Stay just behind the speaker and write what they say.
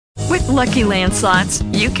Lucky Land Slots,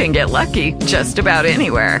 you can get lucky just about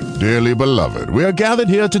anywhere. Dearly beloved, we are gathered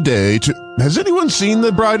here today to... Has anyone seen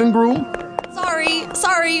the bride and groom?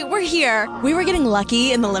 Sorry, we're here. We were getting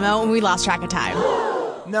lucky in the limo and we lost track of time.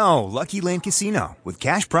 No, Lucky Land Casino, with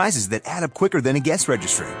cash prizes that add up quicker than a guest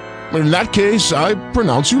registry. In that case, I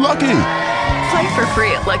pronounce you lucky. Play for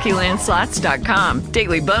free at LuckyLandSlots.com.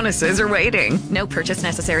 Daily bonuses are waiting. No purchase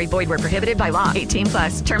necessary. Void where prohibited by law.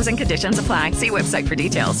 18+. Terms and conditions apply. See website for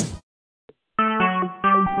details.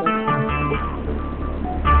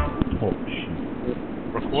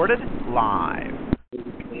 Recorded live.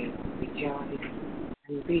 Rejoice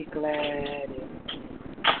and be glad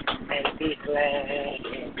and be glad.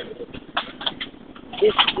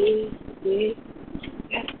 This is the day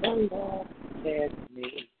that the Lord has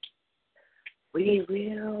made. We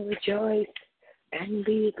will rejoice and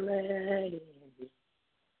be glad.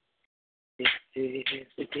 This is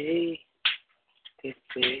the day. This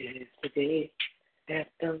is the day that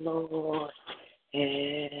the Lord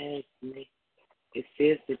has made. This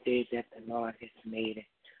is the day that the Lord has made.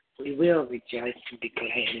 We will rejoice and be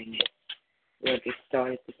glad in it. We'll get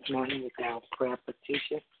started this morning with our prayer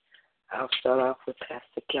petition. I'll start off with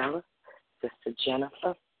Pastor Keller, Sister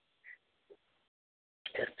Jennifer,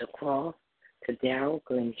 Sister Crawl, to Darrell,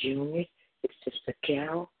 Glenn Jr., Sister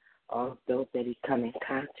Carol, all of those that he come in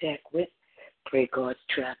contact with. Pray God's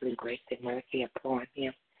traveling grace and mercy upon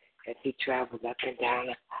him as he travels up and down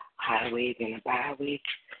the highways and the byways.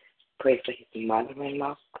 Pray for his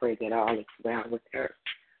mother-in-law. Pray that all is well with her.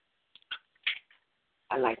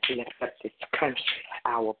 I'd like to lift up this country,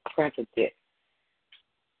 our president,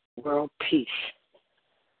 world peace.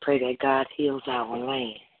 Pray that God heals our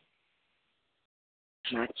land.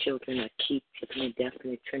 My children are Keith, Tiffany,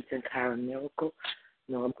 Daphne, Trenton, Kyra, Miracle,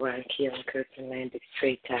 Noah, Brian, Keelan, Kirsten, Landis,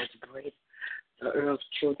 Trey, Taj, Brady, the Earl's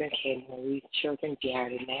children, Katie Marie's children,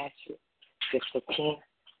 Jared and Ashley, Sister Tina.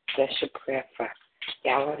 Special prayer for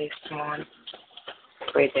Yalla this morning.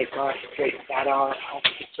 Pray that God straightens out all of our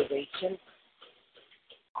situations.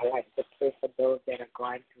 I like to pray for those that are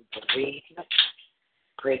going through bereavement.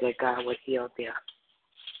 Pray that God will heal their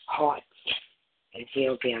hearts and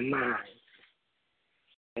heal their minds.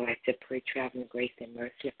 I like to pray traveling grace and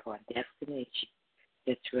mercy upon Destiny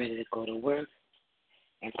that's ready to go to work.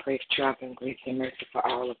 And pray traveling grace and mercy for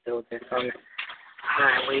all of those that's on the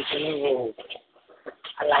highways and the roads.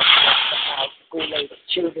 I like to pray for our school-age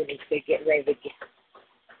children as they get ready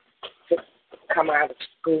to come out of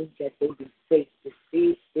school, that they be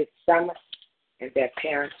safe this summer, and that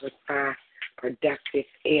parents would find productive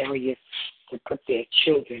areas to put their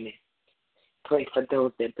children in. Pray for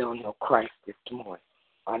those that don't know Christ this morning.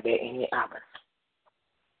 Are there any others?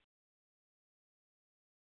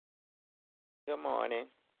 Good morning.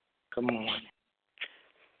 Good morning.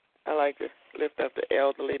 I like to lift up the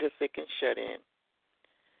elderly, the sick, and shut in.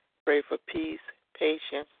 Pray for peace,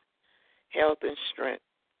 patience, health, and strength,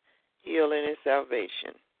 healing and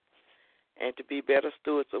salvation, and to be better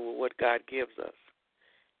stewards over what God gives us.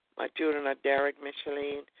 My children are Derek,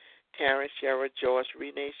 Micheline, Terrence, Shara, Joyce,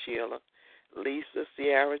 Renee, Sheila, Lisa,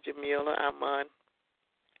 Sierra, Jamila, Armand,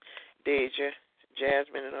 Deja,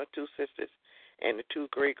 Jasmine and her two sisters, and the two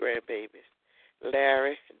great-grandbabies,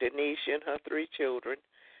 Larry, Denisha and her three children,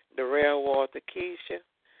 Darrell, Walter, Keisha,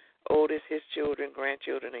 Otis, his children,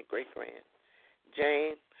 grandchildren, and great-grand,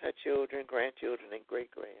 Jane, her children, grandchildren, and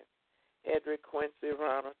great-grand, Edric, Quincy,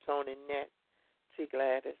 Ronald, Tony, Nett, T.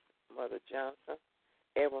 Gladys, Mother Johnson,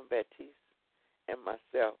 Edwin Baptiste, and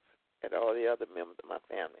myself, and all the other members of my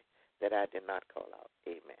family that I did not call out.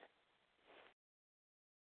 Amen.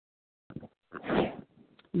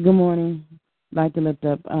 Good morning. I'd like to lift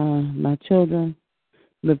up my children,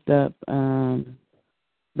 lift up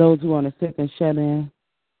those who are on the sick and shut in.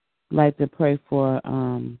 I'd like to pray for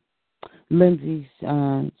Lindsay.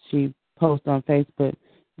 She posts on Facebook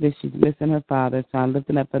that she's missing her father, so I'm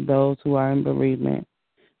lifting up for those who are in bereavement.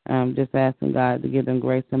 Just asking God to give them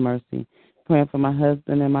grace and mercy. Praying for my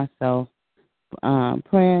husband and myself.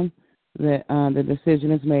 Praying that the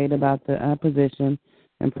decision is made about the position,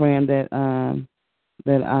 and praying that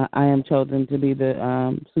I am chosen to be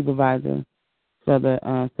the supervisor for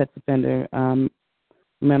the sex offender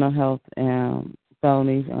mental health and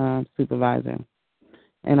felony supervisor.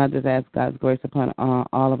 And I just ask God's grace upon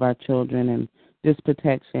all of our children and just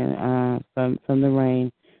protection from the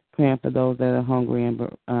rain. Praying for those that are hungry and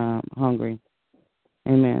hungry.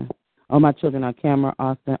 Amen. All my children are Cameron,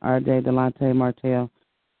 Austin, RJ, Delonte, Martell,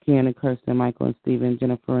 Keanu, Kirsten, Michael, and Stephen,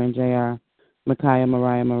 Jennifer, and JR, Micaiah,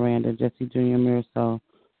 Mariah, Miranda, Jesse Jr., Marisol,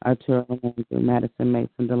 Arturo, Andrew, Madison,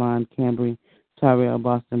 Mason, Delon, Cambry, Tyrell,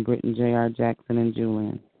 Boston, Britton, JR, Jackson, and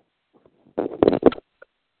Julian.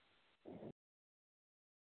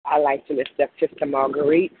 I like to lift up Sister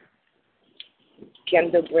Marguerite,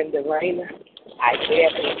 Kendall, Brenda, Raina, Isaiah,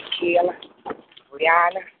 and Keela,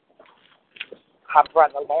 Brianna, her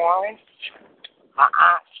brother Lawrence, her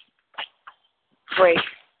aunt. Pray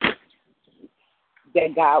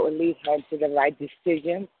that God will lead her to the right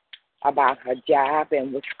decision about her job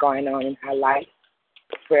and what's going on in her life.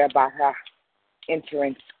 Pray about her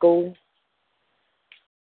entering school.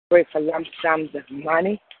 Pray for lump sums of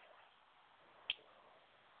money.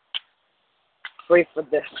 Pray for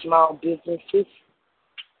the small businesses,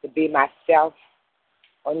 to be myself,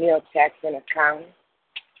 O'Neill Tax and Accounting,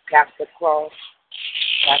 Pastor Cross,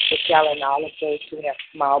 Pastor Keller, and all of those who have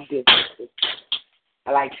small businesses.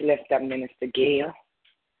 I like to lift up Minister Gail,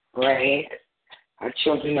 Greg. Our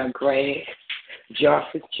children are Greg,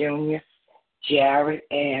 Joseph Jr., Jared,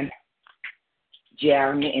 and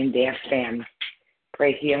Jeremy and their family.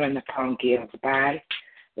 Pray healing upon Gail's body.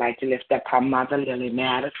 I like to lift up her mother, Lily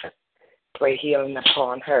Madison. Pray healing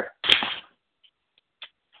upon her.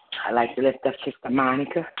 I like to lift up Sister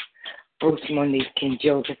Monica, Bruce, Monique, and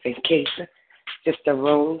Joseph, and Casey, Sister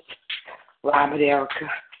Rose, Robert, Erica,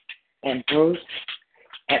 and Bruce,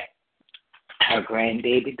 and her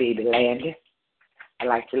grandbaby, baby Landon. I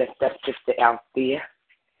like to lift up Sister Althea.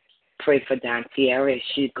 Pray for Don Tierra as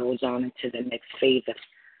she goes on into the next phase of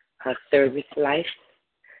her service life.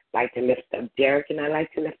 I like to lift up Derek, and I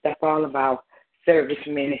like to lift up all of our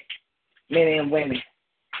servicemen, men and women.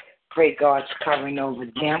 Pray God's covering over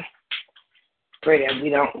them. Pray that we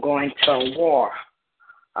don't go into a war.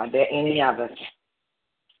 Are there any others?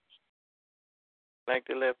 I'd like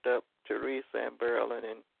to lift up Teresa and Berlin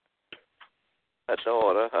and her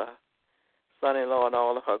daughter, her son-in-law, and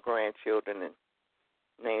all of her grandchildren, and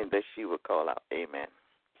names that she would call out. Amen.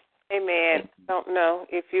 Amen. Don't know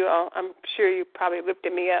if you all, I'm sure you probably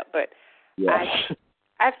lifted me up, but yes.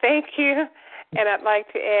 I thank you, and I'd like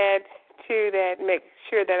to add to that, make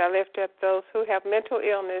sure that I lift up those who have mental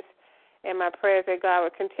illness, and my prayers that God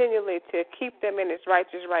will continually to keep them in His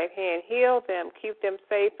righteous right hand, heal them, keep them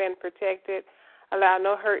safe and protected, allow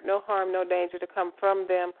no hurt, no harm, no danger to come from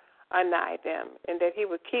them, anigh them, and that He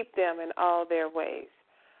would keep them in all their ways.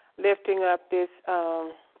 Lifting up this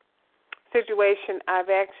situation, I've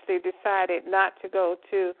actually decided not to go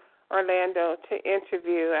to Orlando to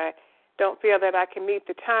interview. I don't feel that I can meet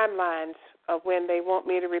the timelines of when they want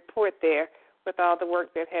me to report there with all the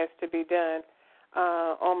work that has to be done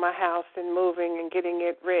on my house and moving and getting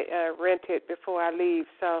it rented before I leave.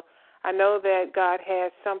 So I know that God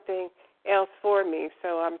has something else for me,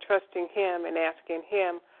 so I'm trusting Him and asking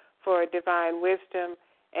Him for divine wisdom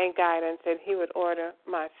and guidance, that He would order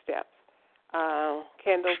my steps.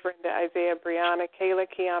 Kendall, Brenda, Isaiah, Brianna, Kayla,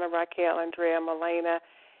 Kiana, Raquel, Andrea, Melena,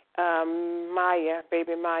 Maya,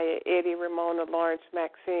 baby Maya, Eddie, Ramona, Lawrence,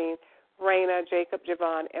 Maxine, Raina, Jacob,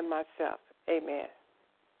 Javon, and myself. Amen.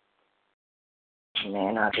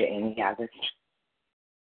 Amen. Are there any others?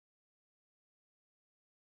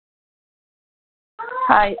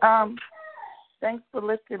 Hi. Thanks for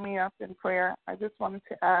lifting me up in prayer. I just wanted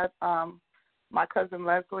to add my cousin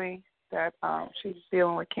Leslie, that she's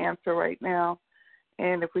dealing with cancer right now,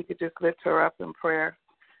 and if we could just lift her up in prayer,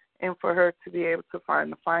 and for her to be able to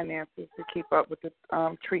find the finances to keep up with the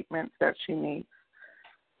treatments that she needs.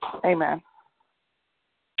 Amen.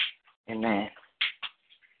 Amen.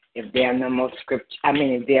 If there are no more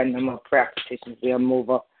if there are no more prayer petitions, we'll move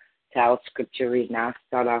up to our scripture reading. I'll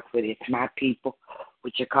start off with it. My people,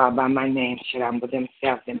 which are called by my name, should humble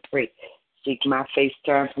themselves and pray. Seek my face,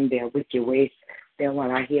 turn from their wicked ways. Then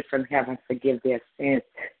when I hear from heaven, forgive their sins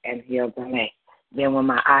and heal the land. Then when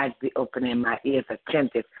my eyes be open and my ears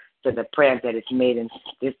attentive to the prayer that is made in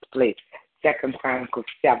this place. 2 Chronicles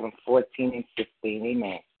 7:14 and 15.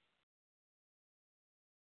 Amen.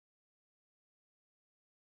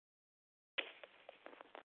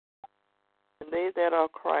 And they that are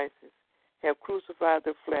Christ's have crucified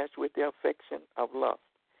the flesh with the affection of lust.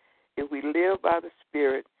 If we live by the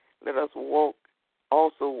Spirit, let us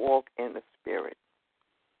also walk in the Spirit.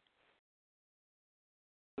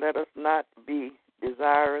 Let us not be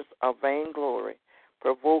desirous of vainglory,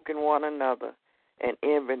 provoking one another and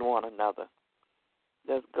envying one another.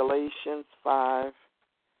 That's Galatians 5,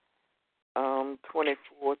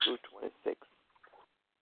 24 through 26.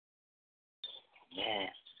 Yeah.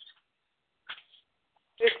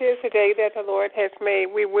 This is the day that the Lord has made.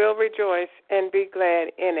 We will rejoice and be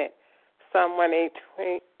glad in it. Psalm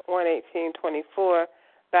 118:24.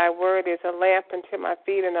 Thy word is a lamp unto my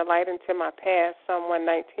feet and a light unto my path. Psalm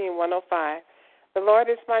 119:105. The Lord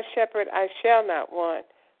is my shepherd, I shall not want.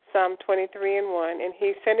 Psalm 23:1. And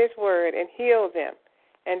He sent His word and healed them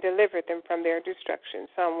and delivered them from their destruction.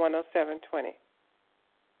 Psalm 107:20.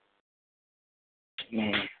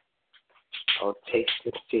 Amen. Oh, taste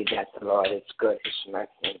and see that the Lord is good. His mercy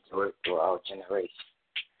endures through all generations.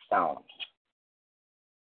 Psalms.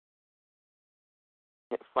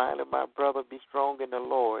 And finally, my brother, be strong in the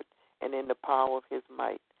Lord and in the power of his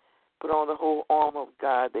might. Put on the whole armor of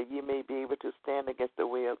God, that ye may be able to stand against the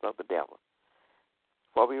wiles of the devil.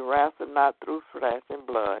 For we wrestle not through flesh and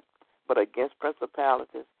blood, but against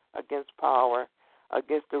principalities, against power,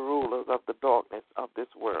 against the rulers of the darkness of this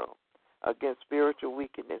world, against spiritual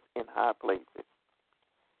wickedness in high places.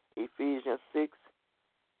 Ephesians 6,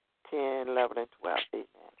 10, 11, and 12. Amen.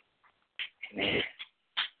 Amen.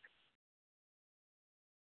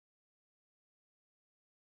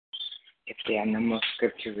 If there are no more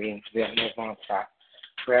scripture readings, we'll move on to our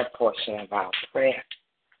prayer portion of our prayer.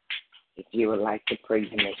 If you would like to pray,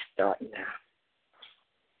 you may start now.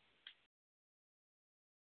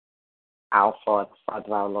 Our Father, Father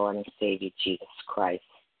of our Lord and Savior, Jesus Christ,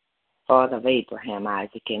 Father of Abraham,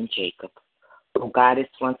 Isaac, and Jacob. Oh God, it's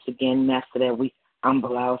once again, Master, that we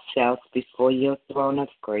humble ourselves before your throne of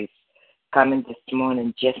grace, coming this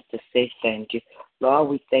morning just to say thank you. Lord,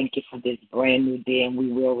 we thank you for this brand new day, and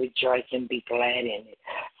we will rejoice and be glad in it.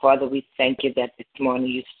 Father, we thank you that this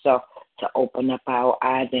morning you saw to open up our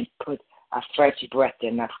eyes and put a fresh breath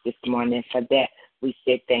in us this morning. And for that, we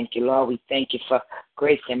say thank you, Lord. We thank you for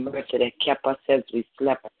grace and mercy that kept us as we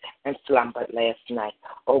slept and slumbered last night.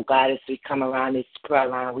 Oh, God, as we come around this prayer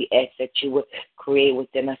line, we ask that you would create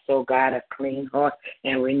within us, oh, God, a clean heart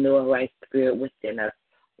and renew a right spirit within us.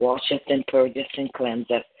 Wash us and purge us and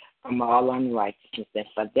cleanse us from all unrighteousness. And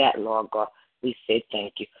for that, Lord God, we say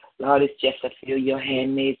thank you. Lord, it's just a few of your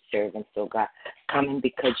handmaid servants, oh God, coming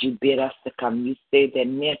because you bid us to come. You say that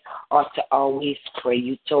men ought to always pray.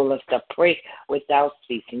 You told us to pray without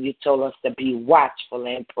ceasing. You told us to be watchful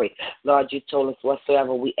and pray. Lord, you told us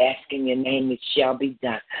whatsoever we ask in your name, it shall be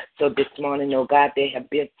done. So this morning, oh God, there have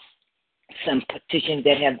been some petitions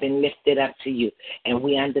that have been lifted up to you. And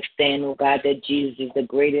we understand, oh God, that Jesus is the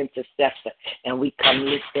great intercessor. And we come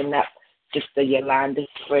lifting up Sister Yolanda's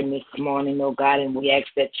friend this morning, oh God, and we ask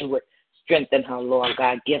that you would strengthen her, Lord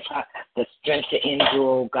God. Give her the strength to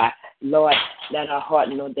endure, oh God. Lord, let her heart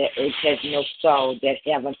know that earth has no sorrow, that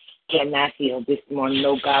heaven cannot heal this morning,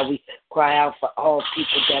 oh God. We cry out for all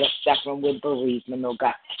people that are suffering with bereavement, oh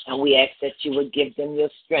God. And we ask that you would give them your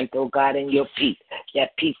strength, oh God, and your peace.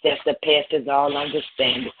 That peace that surpasses all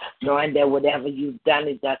understanding, knowing that whatever you've done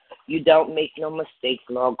is that you don't make no mistakes,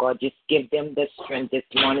 Lord God. Just give them the strength this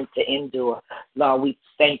morning to endure. Lord, we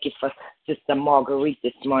thank you for Sister Marguerite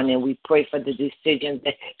this morning. We pray for the decisions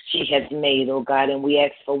that she has made, oh God, and we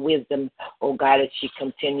ask for wisdom, oh God, as she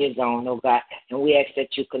continues on, oh God. And we ask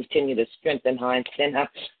that you continue to strengthen her and send her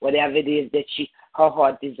whatever it is that her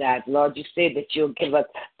heart desires. Lord, you say that you'll give us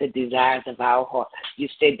the desires of our heart. You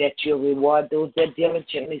say that you'll reward those that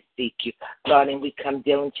diligently seek you. Lord, and we come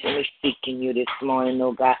diligently seeking you this morning,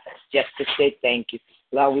 oh God, just to say thank you.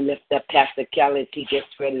 Lord, we lift up Pastor Kelly as he gets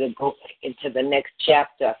ready to go into the next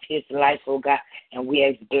chapter of his life, oh God, and we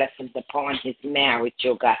ask blessings upon his marriage,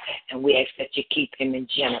 oh God, and we ask that you keep him and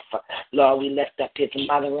Jennifer. Lord, we lift up his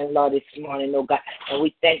mother-in-law this morning, oh God, and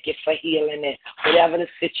we thank you for healing it. Whatever the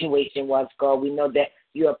situation was, God, we know that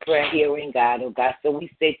you're a prayer-hearing God, oh God, so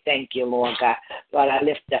we say thank you, Lord God. Lord, I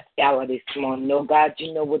lift up Ella this morning, oh God,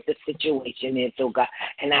 you know what the situation is, oh God,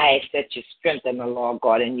 and I ask that you strengthen the Lord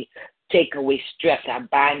God, and you take away stress. I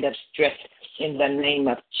bind up stress in the name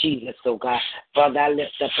of Jesus, oh God. Father, I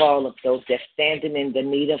lift up all of those that are standing in the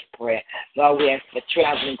need of prayer. Lord, we ask for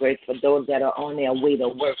traveling grace for those that are on their way to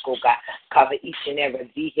work, oh God. Cover each and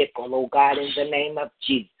every vehicle, oh God, in the name of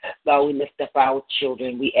Jesus. Lord, we lift up our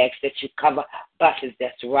children. We ask that you cover buses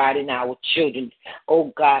that's riding our children,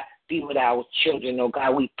 oh God. Be with our children, oh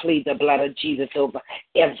God. We plead the blood of Jesus over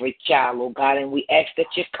every child, oh God, and we ask that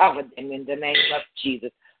you cover them in the name of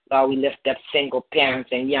Jesus. Lord, we lift up single parents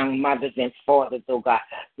and young mothers and fathers, oh God.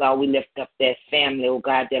 Lord, we lift up their family, oh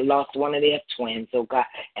God, that lost one of their twins, oh God.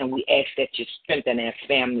 And we ask that you strengthen their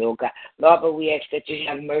family, oh God. Lord, but we ask that you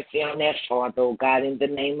have mercy on their father, oh God, in the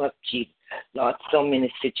name of Jesus. Lord, so many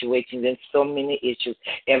situations and so many issues.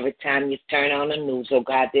 Every time you turn on the news, oh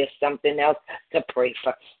God, there's something else to pray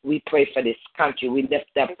for. We pray for this country. We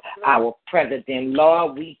lift up our president.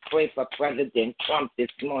 Lord, we pray for President Trump this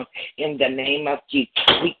morning in the name of Jesus.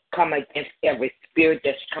 We come against every spirit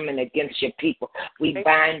that's coming against your people. We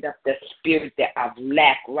bind up the spirit of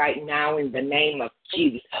lack right now in the name of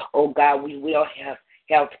Jesus. Oh God, we will have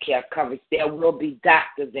health care coverage. There will be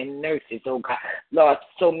doctors and nurses, oh God. Lord,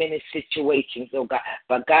 so many situations, oh God.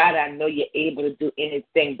 But God, I know you're able to do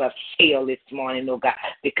anything but fail this morning, oh God,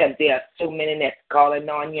 because there are so many that's calling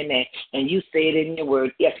on your name. And you say it in your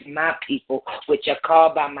word, if my people, which are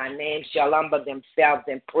called by my name, shall humble themselves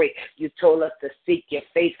and pray. You told us to seek your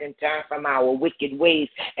face and turn from our wicked ways.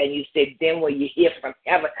 And you said, then will you hear from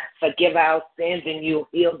heaven, forgive our sins, and you'll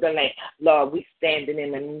heal the land. Lord, we standing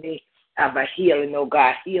in the need of a healing, oh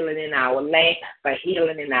God, healing in our land, but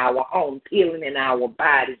healing in our homes, healing in our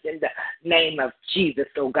bodies, in the name of Jesus,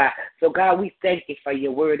 oh God. So, God, we thank you for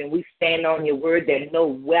your word, and we stand on your word that no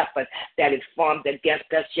weapon that is formed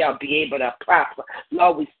against us shall be able to prosper.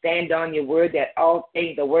 Lord, we stand on your word that all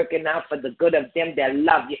things are working out for the good of them that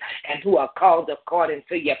love you and who are called according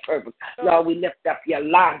to your purpose. Lord, we lift up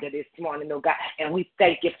Yolanda this morning, oh God, and we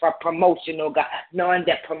thank you for promotion, oh God, knowing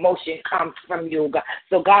that promotion comes from you, oh God.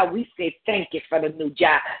 So, God, we say thank you for the new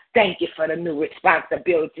job. Thank you for the new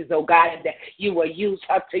responsibilities, oh God, and that you will use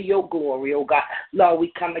her to your glory, oh God. Lord,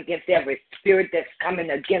 we come against every spirit that's coming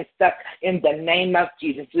against us in the name of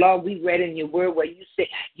Jesus. Lord, we read in your word where you say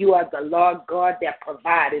you are the Lord God that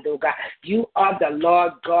provided, oh God. You are the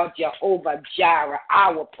Lord God, Jehovah Jireh,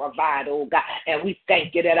 our provider, oh God. And we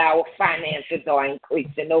thank you that our finances are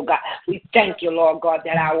increasing, oh God. We thank you, Lord God,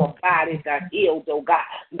 that our bodies are healed, oh God.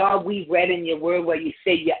 Lord, we read in your word where you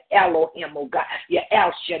say you're Elohim, oh God. You're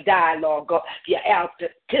El Shaddai, Lord God. You're El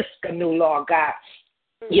Tiskanu, Lord God.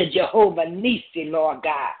 You're Jehovah Nissi, Lord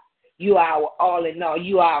God. You are our all in all.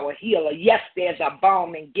 You are our healer. Yes, there's a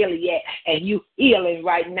balm in Gilead, and you healing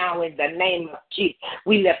right now in the name of Jesus.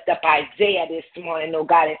 We lift up Isaiah this morning, oh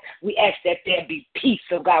God, and we ask that there be peace,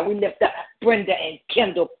 oh God. We lift up Brenda and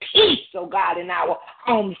Kendall, peace, oh God, in our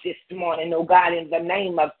homes this morning, oh God, in the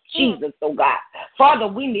name of Jesus, oh God. Father,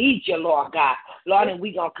 we need you, Lord God. Lord, and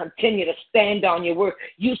we're going to continue to stand on your word.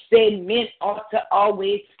 You said men ought to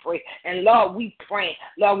always pray. And, Lord, we pray.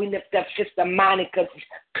 Lord, we lift up Sister Monica's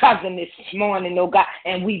cousin this morning, oh God,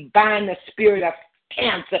 and we bind the spirit of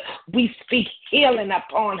cancer. We speak healing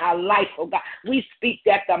upon her life, oh God. We speak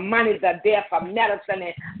that the monies are there for medicine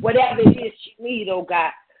and whatever it is she needs, oh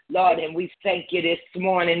God. Lord, and we thank you this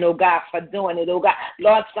morning, oh God, for doing it, oh God.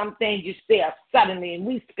 Lord, some things you say are suddenly, and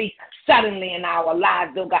we speak suddenly in our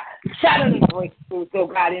lives, oh God. Suddenly breakthroughs, oh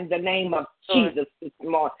God, in the name of Jesus this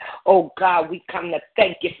morning. Oh God, we come to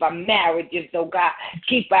thank you for marriages, oh God.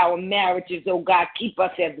 Keep our marriages, oh God. Keep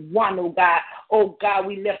us as one, oh God. Oh God,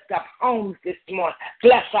 we lift up homes this morning.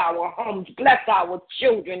 Bless our homes. Bless our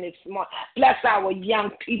children this morning. Bless our young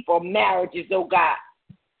people, marriages, oh God.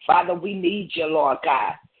 Father, we need you, Lord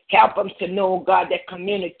God. Help them to know, God, that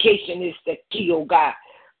communication is the key, oh God.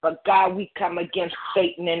 But, God, we come against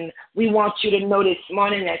Satan, and we want you to know this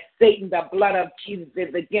morning that Satan, the blood of Jesus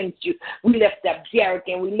is against you. We lift up Derek,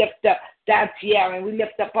 and we lift up Tiara, and we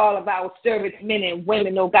lift up all of our servicemen and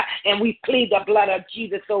women, oh God, and we plead the blood of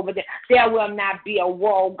Jesus over there. There will not be a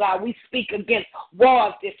war, oh God. We speak against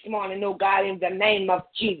wars this morning, oh God, in the name of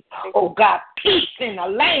Jesus. Oh God, peace in the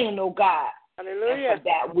land, oh God. Hallelujah. And for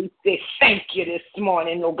that, we say thank you this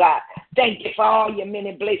morning, oh God. Thank you for all your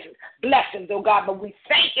many blessings, oh God. But we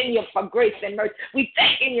thanking you for grace and mercy. We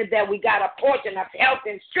thanking you that we got a portion of health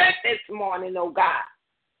and strength this morning, oh God.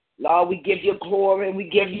 Lord, we give you glory and we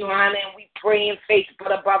give you honor and we pray in faith,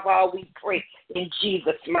 but above all, we pray in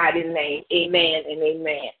Jesus' mighty name. Amen and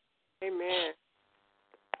amen. Amen.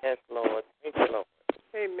 Yes, Lord. Thank you, Lord.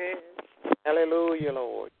 Amen. Hallelujah,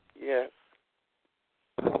 Lord. Yes.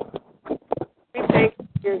 We thank you,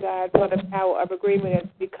 dear God, for the power of agreement as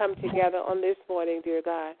we come together on this morning, dear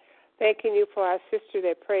God. Thanking you for our sister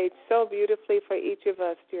that prayed so beautifully for each of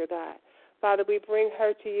us, dear God. Father, we bring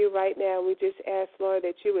her to you right now. We just ask, Lord,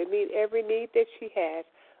 that you would meet every need that she has.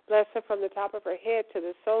 Bless her from the top of her head to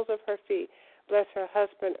the soles of her feet. Bless her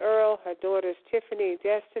husband, Earl, her daughters, Tiffany,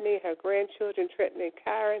 Destiny, her grandchildren, Trenton and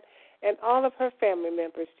Kyron, and all of her family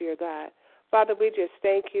members, dear God. Father, we just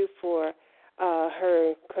thank you for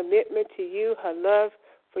her commitment to you, her love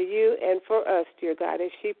for you and for us, dear God,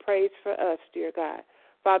 as she prays for us, dear God.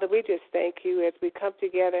 Father, we just thank you as we come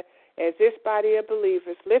together as this body of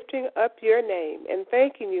believers, lifting up your name and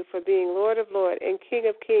thanking you for being Lord of Lords and King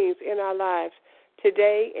of Kings in our lives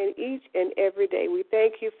today and each and every day. We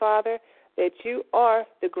thank you, Father, that you are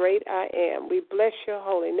the great I am. We bless your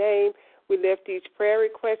holy name. We lift each prayer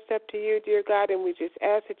request up to you, dear God, and we just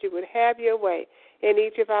ask that you would have your way in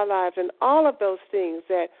each of our lives and all of those things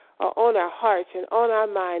that are on our hearts and on our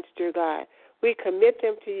minds, dear God. We commit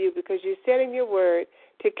them to you because you said in your word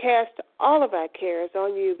to cast all of our cares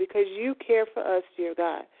on you because you care for us, dear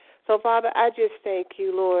God. So, Father, I just thank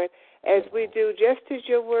you, Lord, as we do just as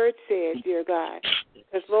your word says, dear God.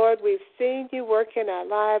 Because, Lord, we've seen you work in our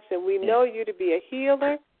lives, and we know you to be a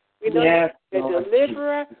healer. We know you to be a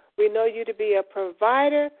deliverer. We know you to be a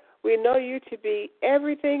provider. We know you to be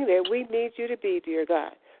everything that we need you to be, dear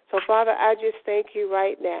God. So, Father, I just thank you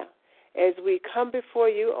right now as we come before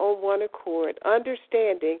you on one accord,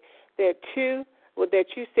 understanding that you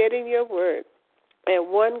said in your word,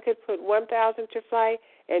 and one could put 1,000 to flight,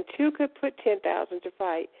 and two could put 10,000 to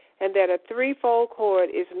flight, and that a threefold cord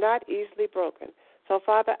is not easily broken. So,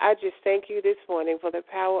 Father, I just thank you this morning for the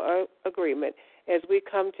power of agreement as we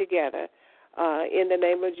come together. In the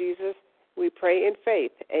name of Jesus, we pray in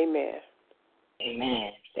faith. Amen.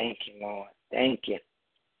 Amen. Thank you, Lord. Thank you.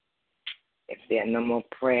 If there are no more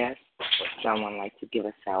prayers, would someone like to give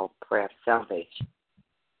us our prayer of salvation?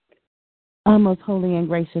 Our most holy and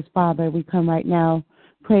gracious Father, we come right now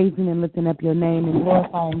praising and lifting up your name and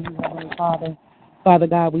glorifying you, Heavenly Father. Father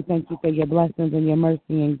God, we thank you for your blessings and your mercy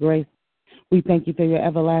and grace. We thank you for your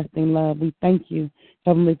everlasting love. We thank you,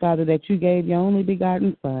 Heavenly Father, that you gave your only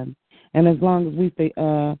begotten Son. And as long as we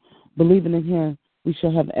believe in him, we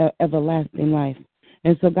shall have everlasting life.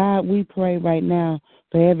 And so, God, we pray right now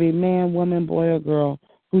for every man, woman, boy, or girl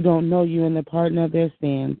who don't know you and the pardon of their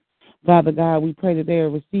sins. Father God, we pray that they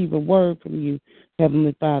will receive a word from you,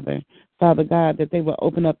 Heavenly Father. Father God, that they will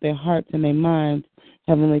open up their hearts and their minds,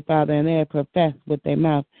 Heavenly Father, and they will profess with their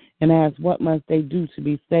mouth and ask, what must they do to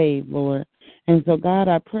be saved, Lord? And so, God,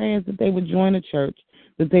 our prayer is that they would join a church,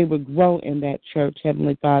 that they would grow in that church,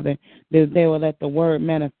 Heavenly Father, that they will let the word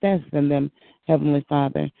manifest in them, Heavenly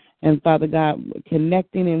Father. And, Father God,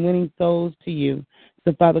 connecting and winning souls to you.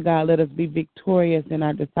 So, Father God, let us be victorious in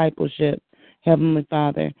our discipleship, Heavenly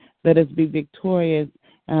Father. Let us be victorious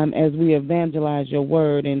as we evangelize your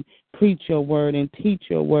word and preach your word and teach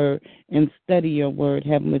your word and study your word,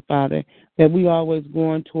 Heavenly Father, that we always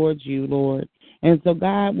going towards you, Lord. And so,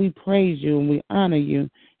 God, we praise you and we honor you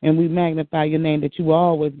and we magnify your name, that you will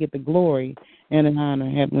always get the glory and an honor,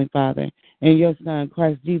 Heavenly Father. In your Son,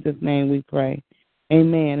 Christ Jesus' name we pray.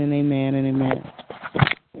 Amen and amen and amen.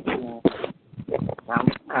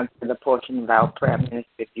 Now, to the portion of our prayer ministry.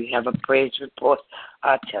 If you have a praise report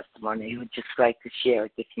or testimony you would just like to share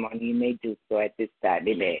it this morning, you may do so at this time.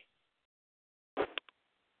 Amen.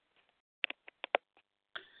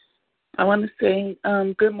 I want to say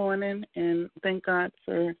good morning and thank God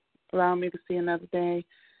for allowing me to see another day.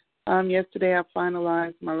 Yesterday I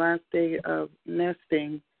finalized my last day of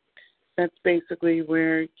nesting. That's basically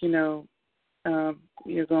where,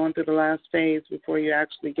 you're going through the last phase before you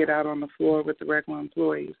actually get out on the floor with the regular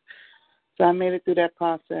employees. So I made it through that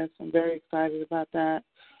process. I'm very excited about that.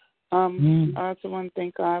 I also want to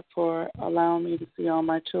thank God for allowing me to see all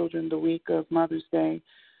my children the week of Mother's Day.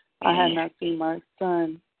 I had not seen my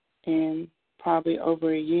son in probably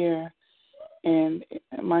over a year, and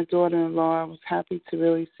my daughter-in-law, I was happy to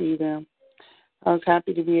really see them. I was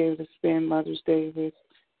happy to be able to spend Mother's Day with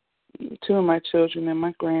two of my children and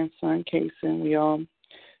my grandson, Kason. We all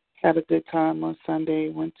had a good time on Sunday,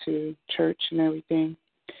 went to church and everything.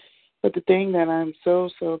 But the thing that I'm so,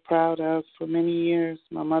 so proud of, for many years,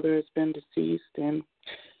 my mother has been deceased, and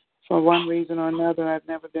for one reason or another, I've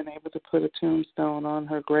never been able to put a tombstone on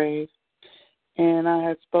her grave. And I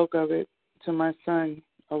had spoke of it to my son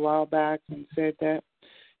a while back and said that,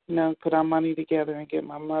 put our money together and get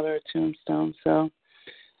my mother a tombstone. So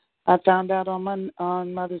I found out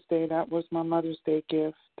on Mother's Day, that was my Mother's Day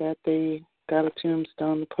gift, that they got a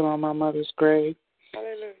tombstone to put on my mother's grave.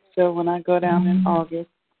 Hallelujah. So when I go down in August,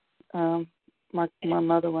 my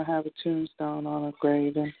mother will have a tombstone on her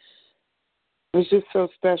grave. And it's just so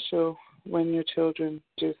special when your children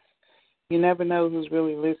you never know who's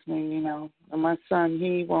really listening, And my son,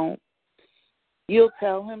 you'll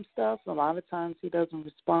tell him stuff. A lot of times he doesn't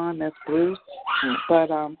respond. That's Bruce. But,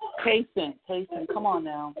 Kason, come on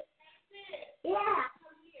now. Yeah.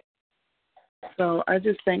 So I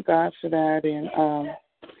just thank God for that and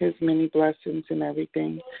his many blessings and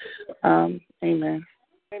everything. Amen.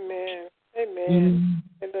 Amen. Amen.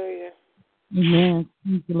 Hallelujah. Amen.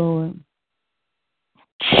 Thank you, Lord.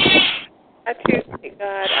 I too thank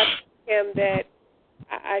God. I thank him that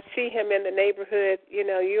I see him in the neighborhood.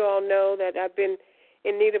 You all know that I've been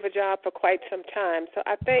in need of a job for quite some time. So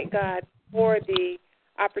I thank God for the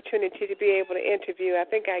opportunity to be able to interview. I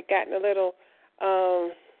think I'd gotten a little, I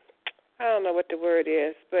don't know what the word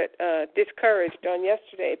is, but discouraged on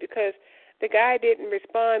yesterday because the guy didn't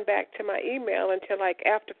respond back to my email until like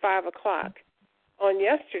after 5 o'clock on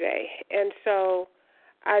yesterday. And so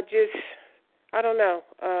I don't know.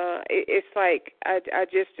 It's like I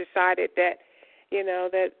just decided that,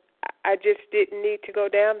 that I just didn't need to go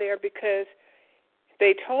down there because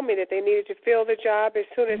they told me that they needed to fill the job as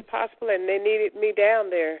soon as possible, and they needed me down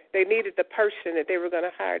there. They needed the person that they were going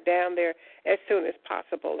to hire down there as soon as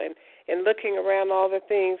possible. And looking around all the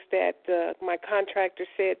things that my contractor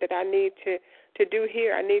said that I need to do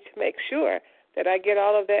here, I need to make sure that I get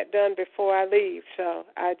all of that done before I leave. So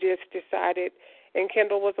I just decided, and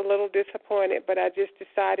Kendall was a little disappointed, but I just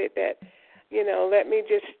decided that, let me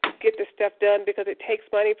just get the stuff done, because it takes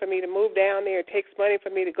money for me to move down there. It takes money for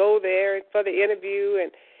me to go there for the interview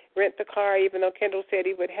and rent the car, even though Kendall said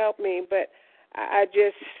he would help me. But I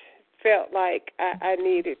just felt like I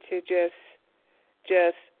needed to just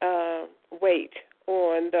wait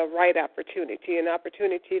on the right opportunity, an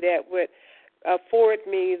opportunity that would afford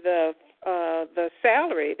me the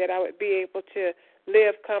salary that I would be able to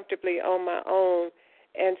live comfortably on my own.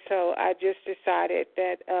 And so I just decided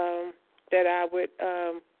that I would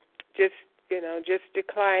just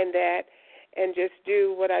decline that and just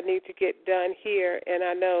do what I need to get done here. And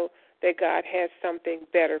I know that God has something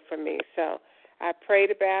better for me. So I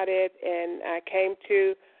prayed about it, and I came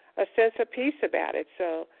to a sense of peace about it.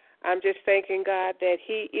 So I'm just thanking God that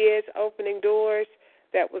He is opening doors.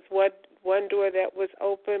 That was one door that was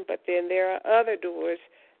open, but then there are other doors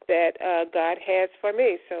that God has for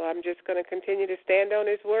me. So I'm just going to continue to stand on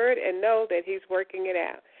His word and know that He's working it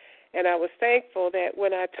out. And I was thankful that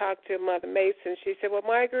when I talked to Mother Mason, she said, well,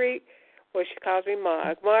 Marguerite, she calls me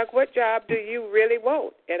Marg, what job do you really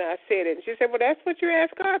want? And I said it. And she said, well, that's what you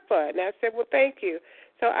asked God for. And I said, well, thank you.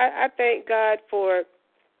 So I thank God for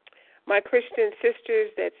my Christian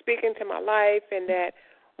sisters that speak into my life, and that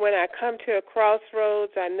when I come to a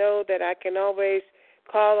crossroads, I know that I can always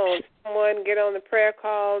call on someone, get on the prayer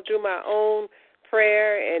call, do my own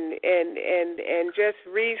prayer and just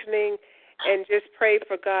reasoning, and just pray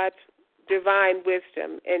for God's divine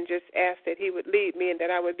wisdom, and just ask that He would lead me and that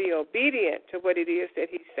I would be obedient to what it is that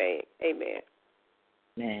He's saying. Amen.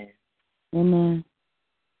 Amen. Amen.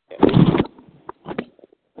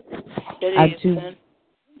 Good evening.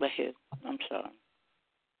 Go ahead. I'm sorry.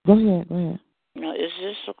 Go ahead. No, is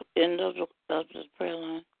this the end of the prayer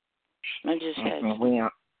line? I just had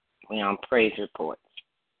we on praise reports.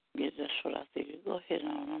 Yeah, that's what I figured. Go ahead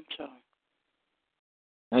on. I'm sorry.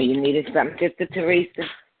 Oh, you needed something, Sister Teresa?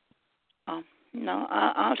 No,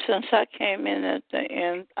 since I came in at the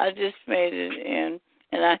end, I just made it in,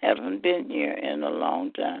 and I haven't been here in a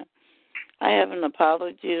long time. I have an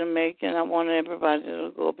apology to make, and I want everybody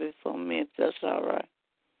to go before me, if that's all right.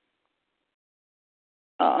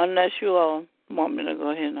 Unless you all want me to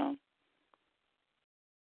go ahead on.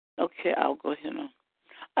 Okay, I'll go ahead on.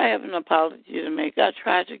 I have an apology to make. I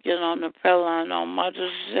tried to get on the prayer line on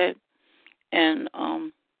Mother's Day, and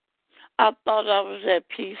I thought I was at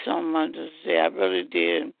peace on Mother's Day. I really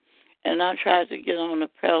did. And I tried to get on the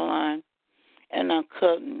prayer line, and I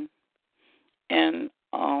couldn't. And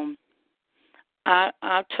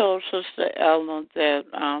I told Sister Ella that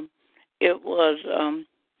it was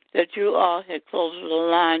that you all had closed the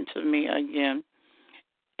line to me again.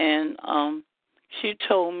 And she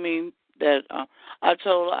told me that I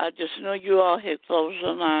told her I just knew you all had closed the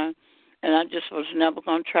line, and I just was never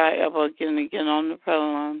going to try ever again to get on the prayer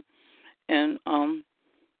line. And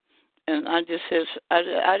I just said,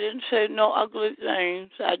 I didn't say no ugly things.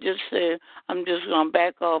 I just said, I'm just going to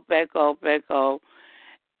back off.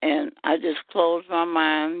 And I just closed my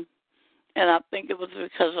mind. And I think it was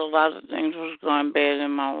because a lot of things was going bad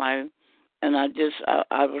in my life. And I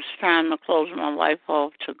was trying to close my life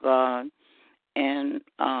off to God. And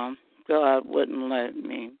God wouldn't let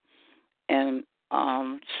me. And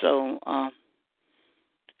so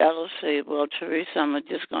Ella said, well, Teresa, I'm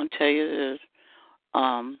just going to tell you this.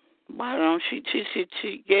 Why don't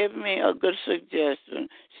she gave me a good suggestion.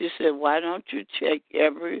 She said, why don't you check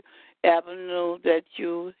every avenue that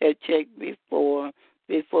you had checked before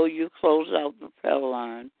you close out the prayer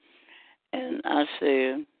line? And I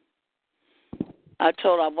said, I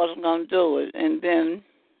told her I wasn't going to do it. And then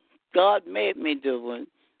God made me do it.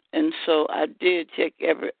 And so I did check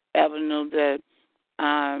every avenue that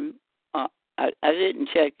I didn't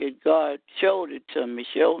check it. God showed it to me,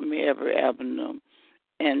 showed me every avenue.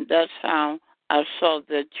 And that's how I saw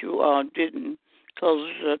that you all didn't close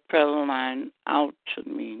the prayer line out to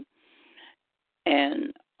me.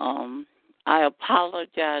 And I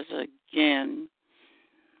apologize again,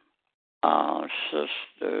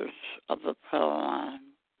 sisters of the prayer line,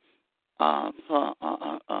 for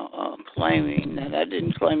claiming that. I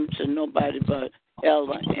didn't claim it to nobody but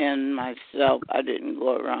Ella and myself. I didn't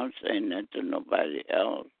go around saying that to nobody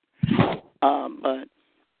else.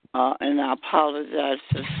 And I apologize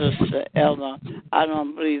to Sister Ella. I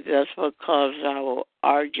don't believe that's what caused our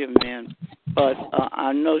argument. but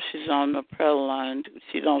I know she's on the prayer line.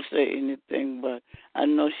 She don't say anything, but I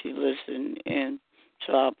know she listened in,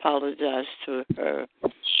 so I apologize to her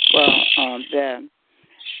for that.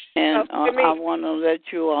 And I want to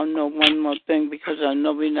let you all know one more thing, because I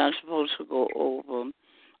know we're not supposed to go over.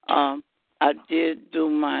 I did do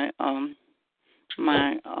my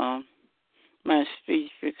my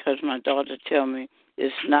speech because my daughter tell me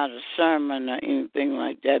it's not a sermon or anything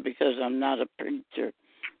like that, because I'm not a preacher.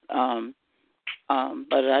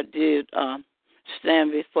 But I did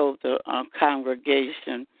stand before the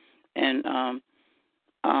congregation, and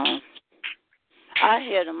I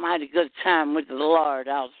had a mighty good time with the Lord.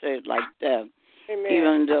 I'll say it like that. Amen.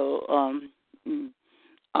 Even though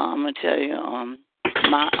I'm gonna tell you,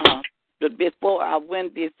 before I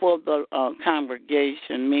went before the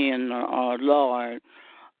congregation, me and our Lord,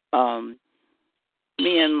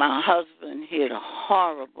 me and my husband had a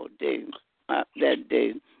horrible day that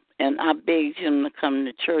day, and I begged him to come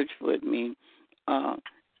to church with me,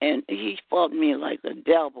 and he fought me like the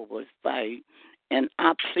devil would fight, and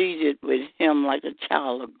I pleaded with him like a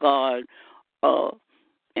child of God,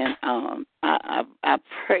 and I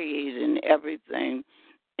prayed and everything,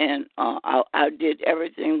 and I did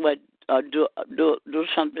everything what do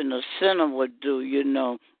something a sinner would do,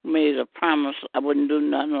 made a promise I wouldn't do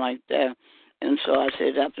nothing like that. And so I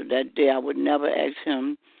said after that day I would never ask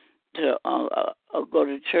him to go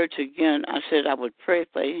to church again. I said I would pray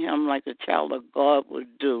for him like a child of God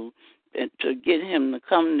would do, and to get him to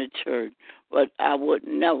come to church. But I would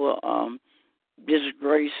never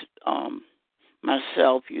disgrace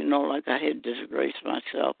myself, like I had disgraced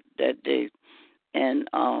myself that day. And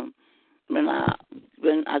when I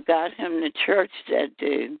got him to church that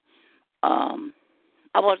day,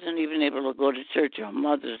 I wasn't even able to go to church on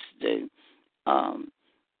Mother's Day.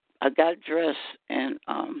 I got dressed, and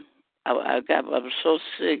I was so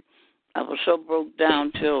sick. I was so broke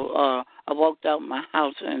down till I walked out my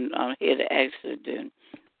house and had an accident.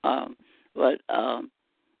 But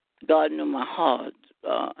God knew my heart.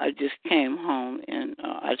 I just came home, and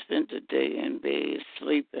I spent the day in bed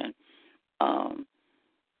sleeping.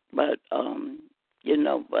 But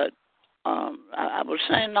I was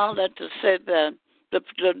saying all that to say that the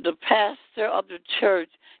pastor of the church,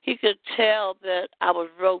 he could tell that I was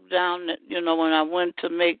broke down. That when I went to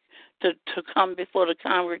come before the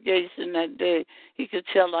congregation that day, he could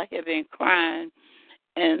tell I had been crying,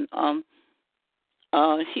 and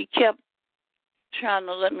he kept trying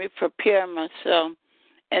to let me prepare myself.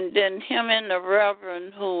 And then him and the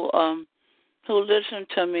reverend who listened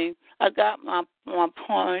to me, I got my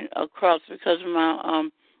point across, because my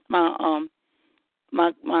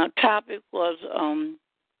topic was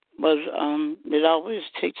it always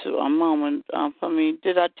takes a moment for me.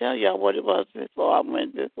 Did I tell y'all what it was before I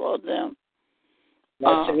went before them?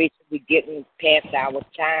 No, Teresa, we're getting past our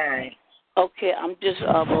time. Okay, I'm just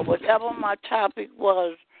whatever my topic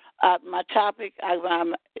was.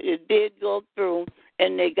 It did go through,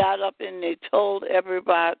 and they got up and they told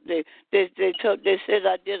everybody. They said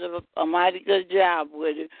I did a mighty good job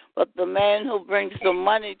with it. But the man who brings the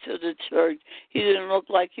money to the church, he didn't look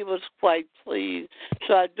like he was quite pleased.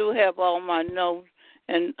 So I do have all my notes,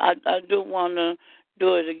 and I do want to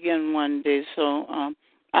do it again one day. So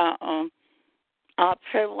I'll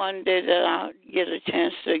pray one day that I'll get a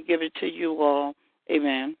chance to give it to you all.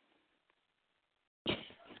 Amen.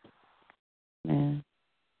 Man.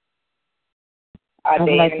 Go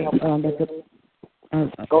ahead.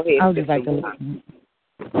 I would just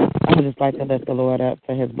like to lift the Lord up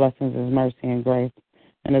for His blessings, His mercy, and grace,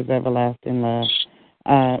 and His everlasting love.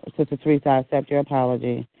 Sister Teresa, I accept your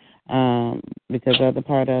apology because of the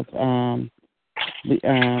part of. I'm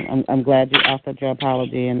glad you offered your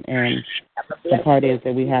apology, and the part is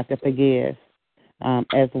that we have to forgive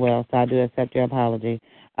as well. So I do accept your apology.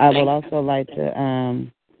 I will also like to.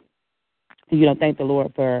 Thank the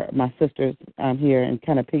Lord for my sisters here, and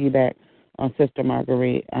kind of piggyback on Sister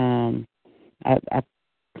Marguerite. I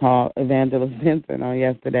called Evangelist Vincent on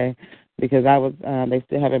yesterday because they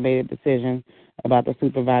still haven't made a decision about the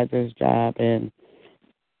supervisor's job, and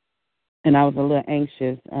I was a little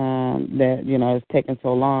anxious that it's taking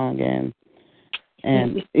so long,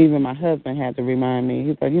 and even my husband had to remind me.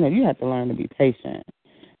 He's like, you have to learn to be patient,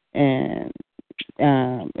 and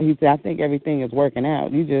he said, I think everything is working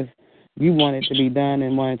out. You want it to be done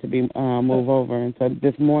and want it to be move over. And so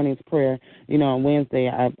this morning's prayer, on Wednesday,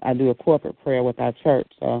 I do a corporate prayer with our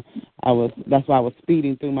church. So that's why I was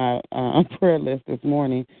speeding through my prayer list this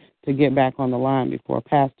morning to get back on the line before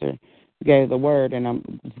Pastor gave the word. And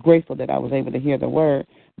I'm grateful that I was able to hear the word,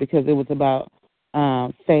 because it was about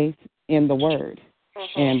faith in the word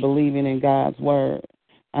and believing in God's word.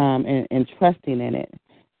 and trusting in it.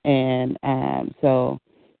 And so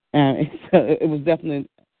it was definitely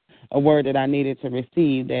a word that I needed to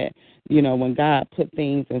receive, that, when God put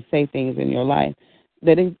things and say things in your life,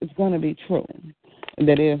 that it's going to be true,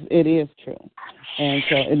 that it is true. And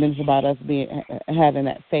so it's about us having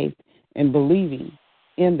that faith and believing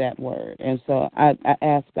in that word. And so I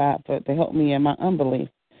ask God to help me in my unbelief,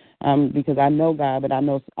 because I know God, but I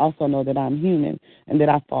also know that I'm human and that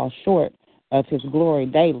I fall short of His glory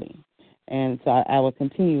daily. And so I will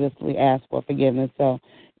continuously ask for forgiveness. So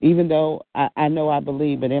even though I know I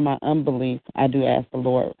believe, but in my unbelief, I do ask the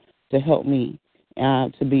Lord to help me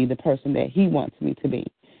to be the person that He wants me to be.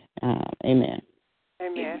 Amen.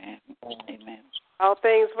 Amen. Amen. All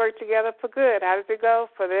things work together for good. How does it go?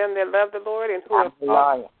 For them that love the Lord and who are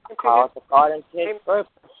called according to His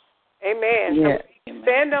purpose. Amen. Yeah. So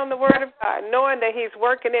stand on the word of God, knowing that He's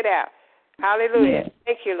working it out. Hallelujah. Yeah.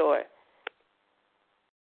 Thank you, Lord.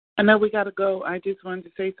 I know we got to go. I just wanted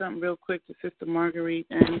to say something real quick to Sister Marguerite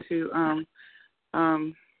and to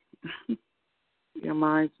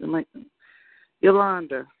Yolanda.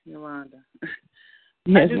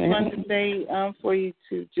 I just wanted to say for you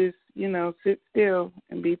to just, sit still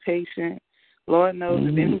and be patient. Lord knows,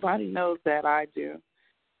 if anybody knows that, I do.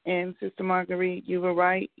 And Sister Marguerite, you were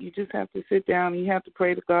right. You just have to sit down and you have to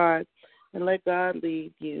pray to God and let God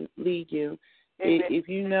lead you. If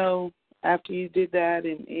you know after you did that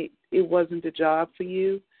and it wasn't the job for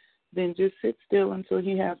you, then just sit still until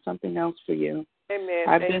He has something else for you. Amen.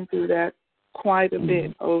 I've been through that quite a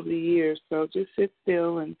bit over the years, so just sit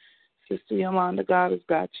still, and Sister Yolanda, God has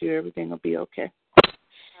got you. Everything will be okay.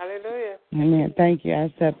 Hallelujah. Amen. Thank you.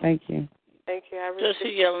 I said thank you. Thank you. Sister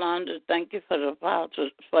Yolanda, thank you for the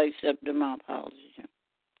apology, for accepting my apology.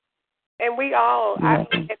 And we all, I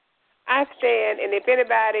stand, and if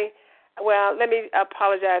anybody, well, let me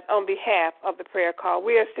apologize on behalf of the prayer call.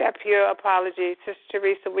 We accept your apology, Sister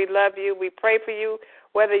Teresa. We love you. We pray for you,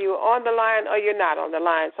 whether you're on the line or you're not on the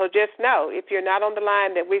line. So just know, if you're not on the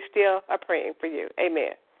line, that we still are praying for you.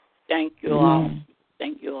 Amen. Thank you all.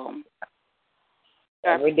 Thank you all.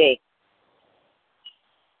 Every day.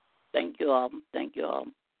 Thank you all. Thank you all.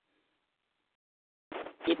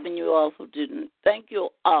 Even you all who didn't. Thank you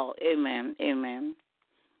all. Amen. Amen.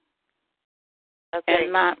 Okay.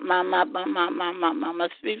 And my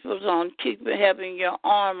speech was on having your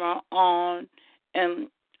armor on, and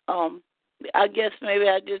I guess maybe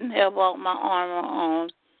I didn't have all my armor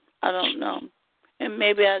on. I don't know. And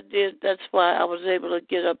maybe I did. That's why I was able to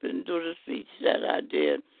get up and do the speech that I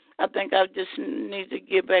did. I think I just need to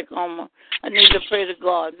get back on I need to pray to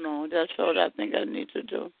God more. That's what I think I need to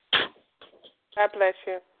do. God bless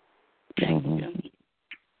you. Thank you.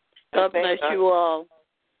 God bless you all.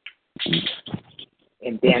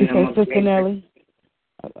 And then Sister Nellie?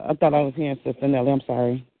 I thought I was hearing Sister Nellie. I'm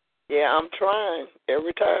sorry. Yeah, I'm trying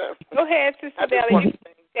every time. Go ahead, Sister Nellie.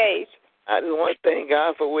 Stage. I just want to thank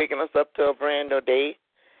God for waking us up to a brand new day.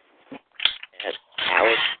 And I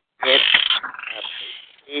was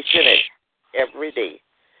patient every day.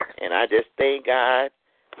 And I just thank God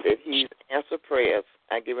that He's answered prayers.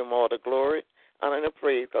 I give Him all the glory, honor, and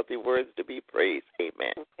praise, because He worthy to be praised.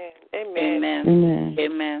 Amen. Amen. Amen.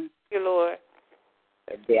 Amen. Thank you, Lord.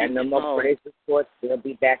 If there are no more praise reports, we'll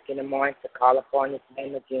be back in the morning to call upon His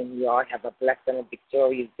name again. You all have a blessed and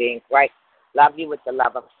victorious day in Christ. Love you with the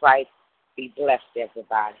love of Christ. Be blessed,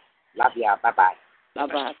 everybody. Love y'all. Bye-bye.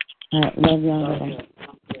 Bye-bye. All right, love y'all. Bye-bye.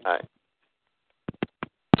 All right.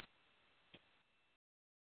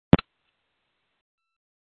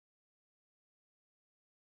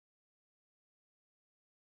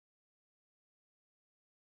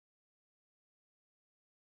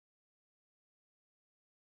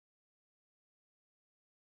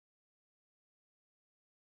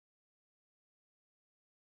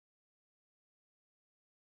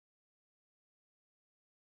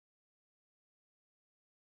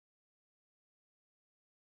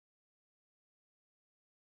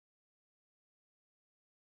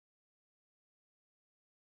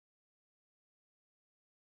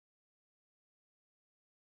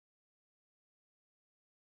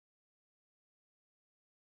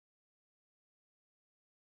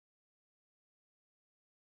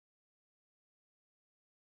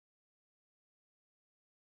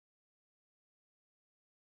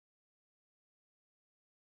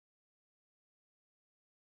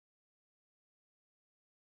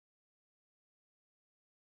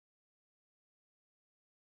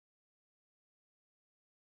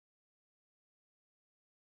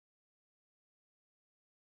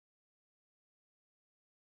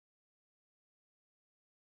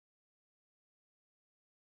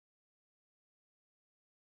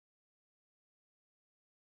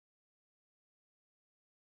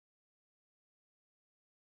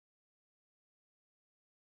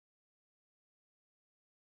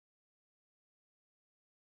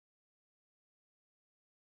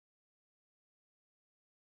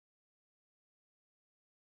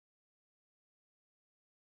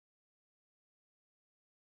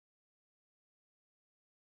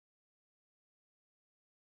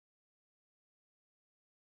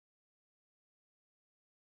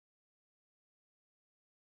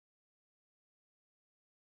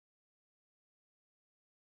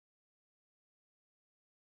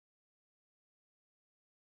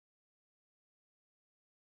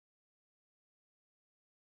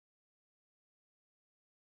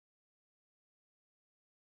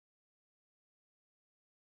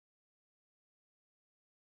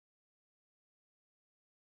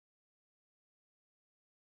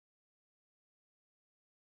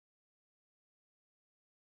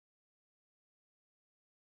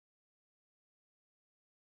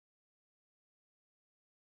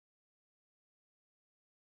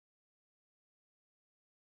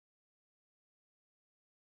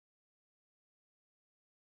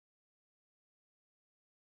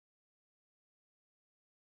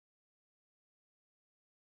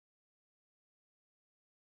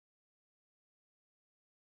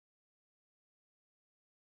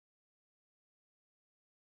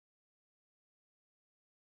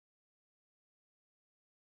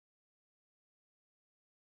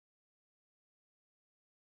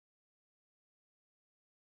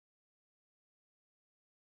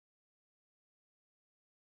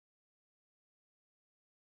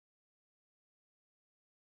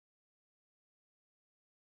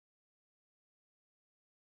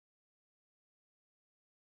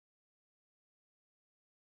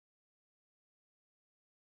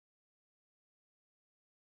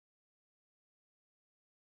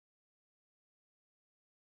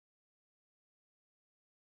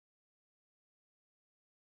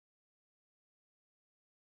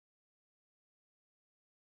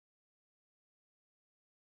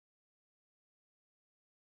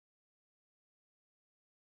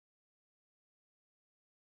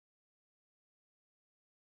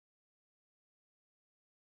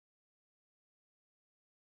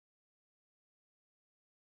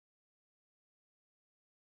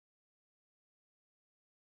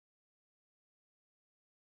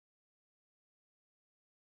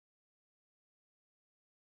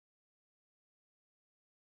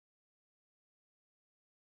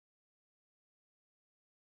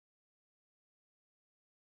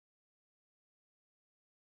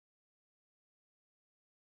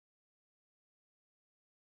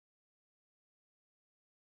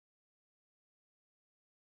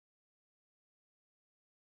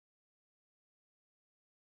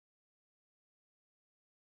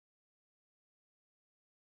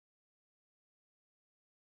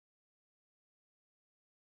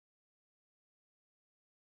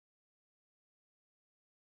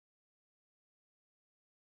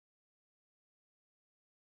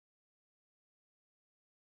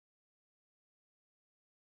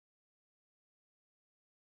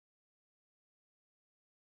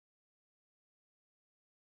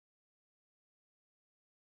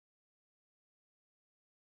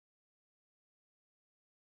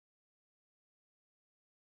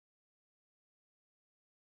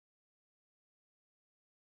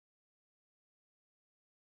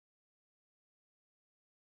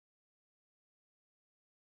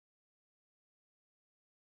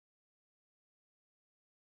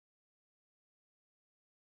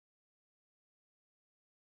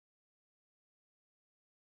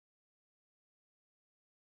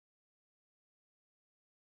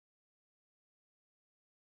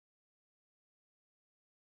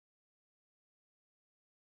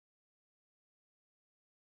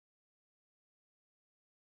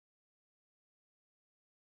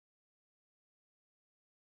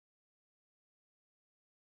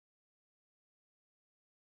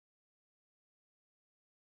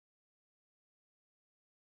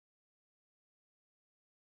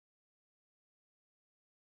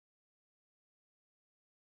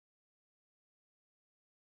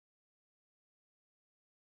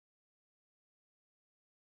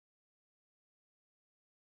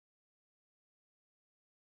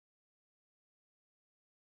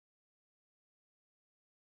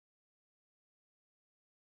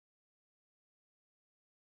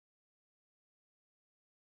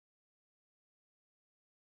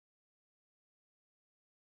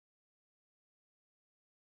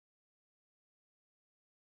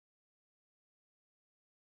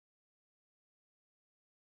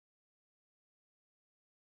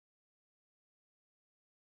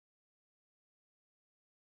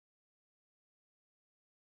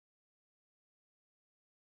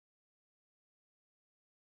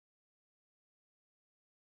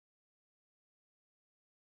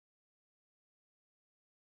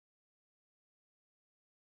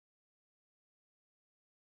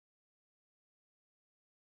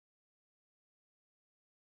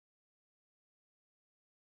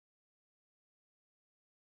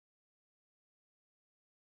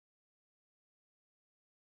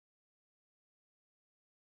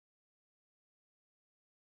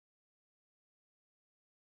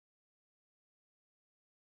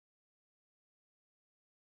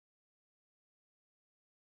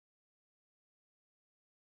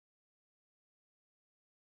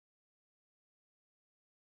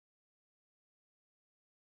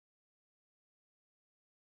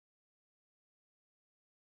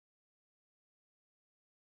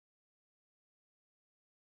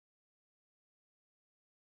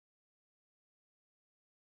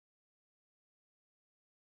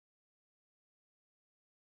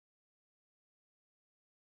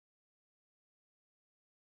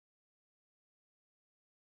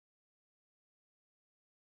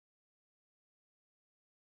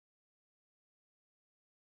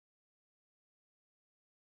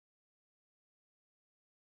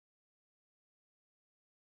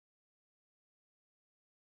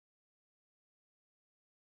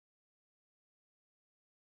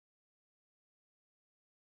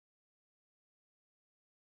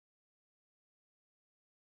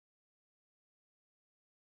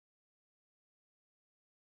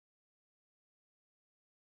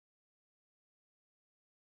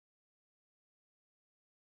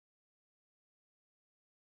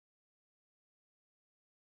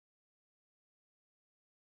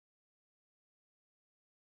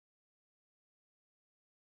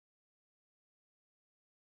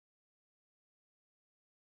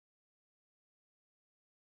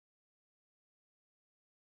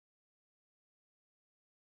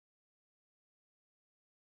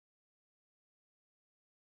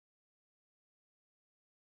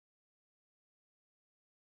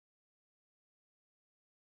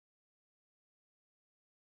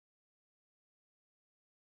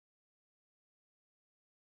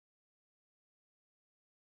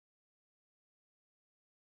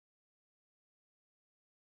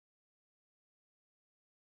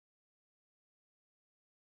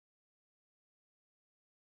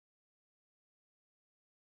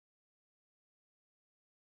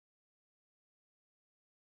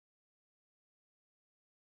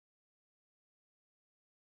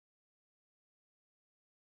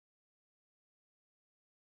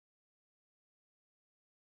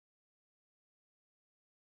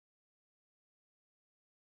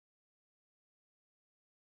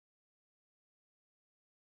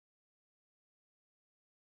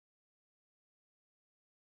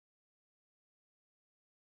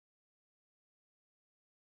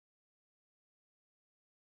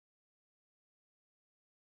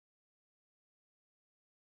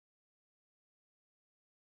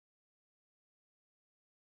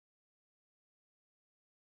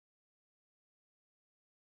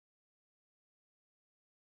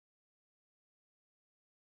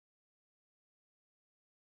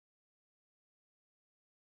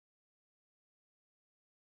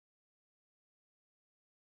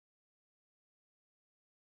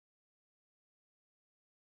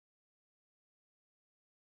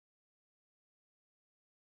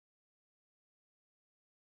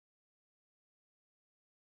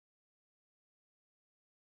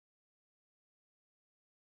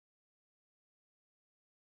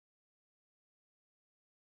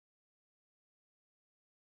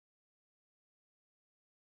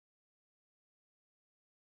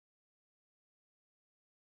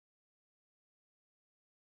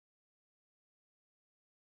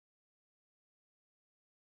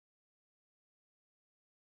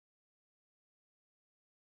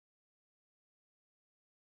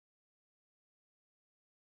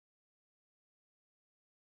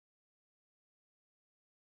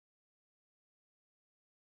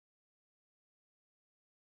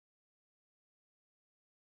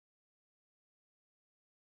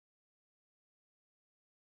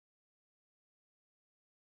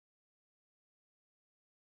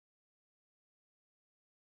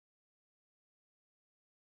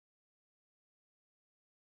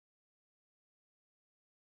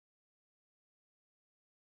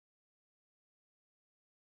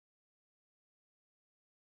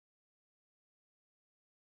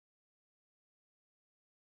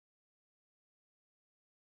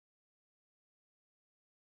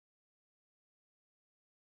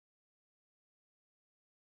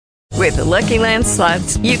 With the Lucky Land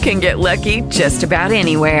Slots, you can get lucky just about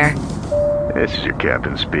anywhere. This is your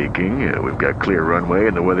captain speaking. We've got clear runway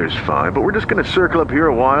and the weather's fine, but we're just going to circle up here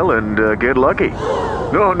a while and get lucky.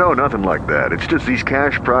 No, nothing like that. It's just these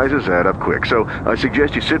cash prizes add up quick. So I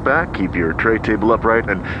suggest you sit back, keep your tray table upright,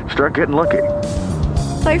 and start getting lucky.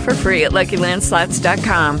 Play for free at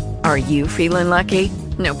LuckyLandSlots.com. Are you feeling lucky?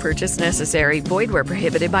 No purchase necessary. Void where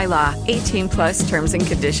prohibited by law. 18+ terms and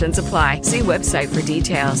conditions apply. See website for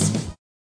details.